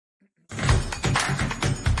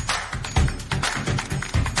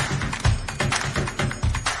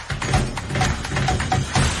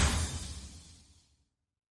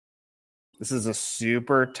This is a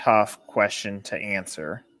super tough question to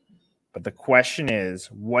answer, but the question is,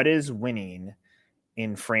 what is winning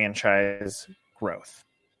in franchise growth?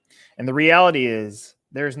 And the reality is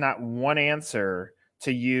there's not one answer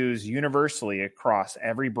to use universally across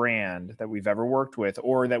every brand that we've ever worked with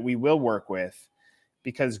or that we will work with,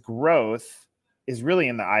 because growth is really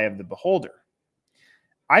in the eye of the beholder.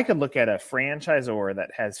 I could look at a franchisor that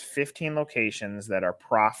has 15 locations that are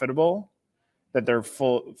profitable, that they're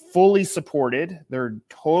fully supported, they're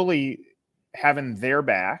totally having their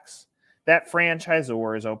backs. That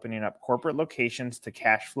franchisor is opening up corporate locations to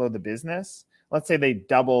cash flow the business. Let's say they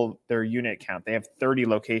double their unit count. They have 30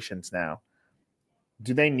 locations now.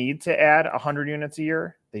 Do they need to add 100 units a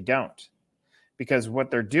year? They don't. Because what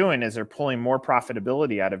they're doing is they're pulling more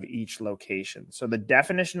profitability out of each location. So the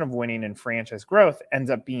definition of winning in franchise growth ends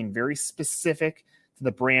up being very specific to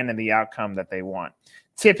the brand and the outcome that they want.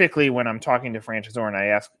 Typically, when I'm talking to franchisor and I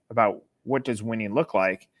ask about what does winning look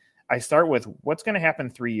like, I start with what's going to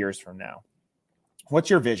happen 3 years from now? What's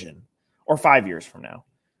your vision? Or 5 years from now?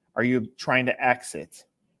 Are you trying to exit?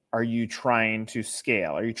 Are you trying to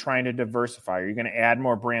scale? Are you trying to diversify? Are you going to add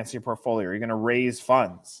more brands to your portfolio? Are you going to raise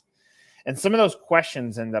funds? And some of those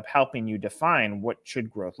questions end up helping you define what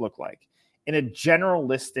should growth look like. In a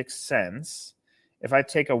generalistic sense, if I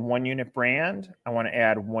take a 1-unit brand, I want to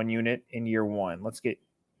add 1 unit in year 1. Let's get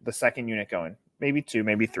the second unit going. Maybe 2,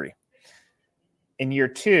 maybe 3. In year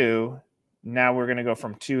 2, now we're going to go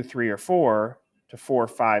from 2, 3, or 4 to 4,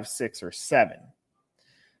 5, 6, or 7.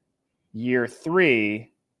 Year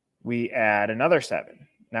 3, we add another 7.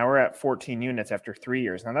 Now we're at 14 units after 3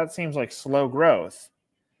 years. Now that seems like slow growth.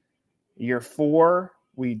 Year 4,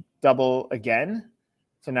 we double again.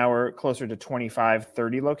 So now we're closer to 25,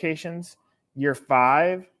 30 locations. Year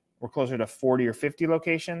 5, we're closer to 40 or 50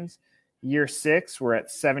 locations. Year 6, we're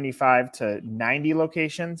at 75 to 90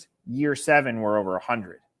 locations. Year 7, we're over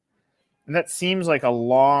 100. And that seems like a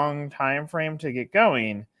long time frame to get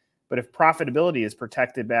going. But if profitability is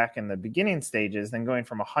protected back in the beginning stages, then going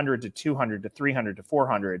from 100 to 200 to 300 to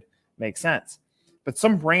 400 makes sense. But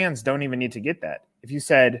some brands don't even need to get that. If you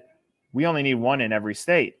said, we only need 1 in every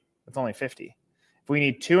state, that's only 50. If we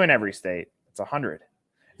need 2 in every state, it's 100.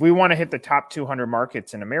 If we want to hit the top 200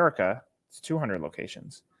 markets in America, it's 200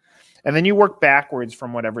 locations. And then you work backwards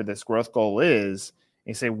from whatever this growth goal is. And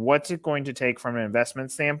you say, what's it going to take from an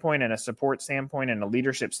investment standpoint and a support standpoint and a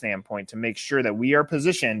leadership standpoint to make sure that we are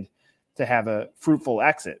positioned to have a fruitful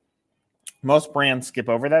exit? Most brands skip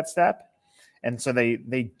over that step. And so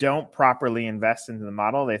they don't properly invest into the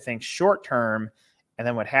model. They think short term. And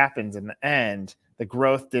then what happens in the end, the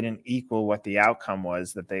growth didn't equal what the outcome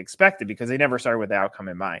was that they expected because they never started with the outcome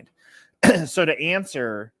in mind. So to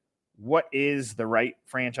answer what is the right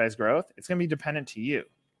franchise growth, it's going to be dependent to you.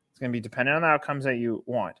 It's going to be dependent on the outcomes that you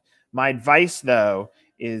want. My advice, though,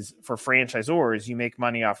 is for franchisors, you make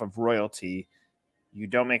money off of royalty. You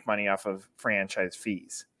don't make money off of franchise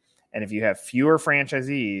fees. And if you have fewer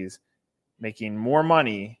franchisees making more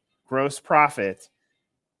money, gross profit,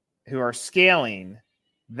 who are scaling,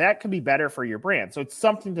 that could be better for your brand. So it's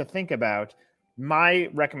something to think about. My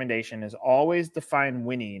recommendation is always define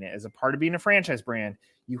winning as a part of being a franchise brand.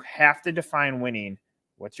 You have to define winning.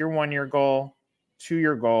 What's your 1-year goal,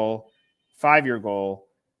 2-year goal, 5-year goal,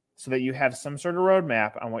 so that you have some sort of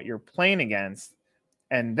roadmap on what you're playing against.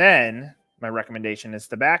 And then my recommendation is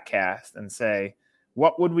to backcast and say,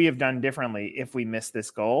 what would we have done differently if we missed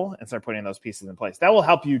this goal, and start putting those pieces in place. That will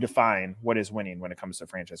help you define what is winning when it comes to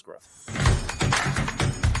franchise growth.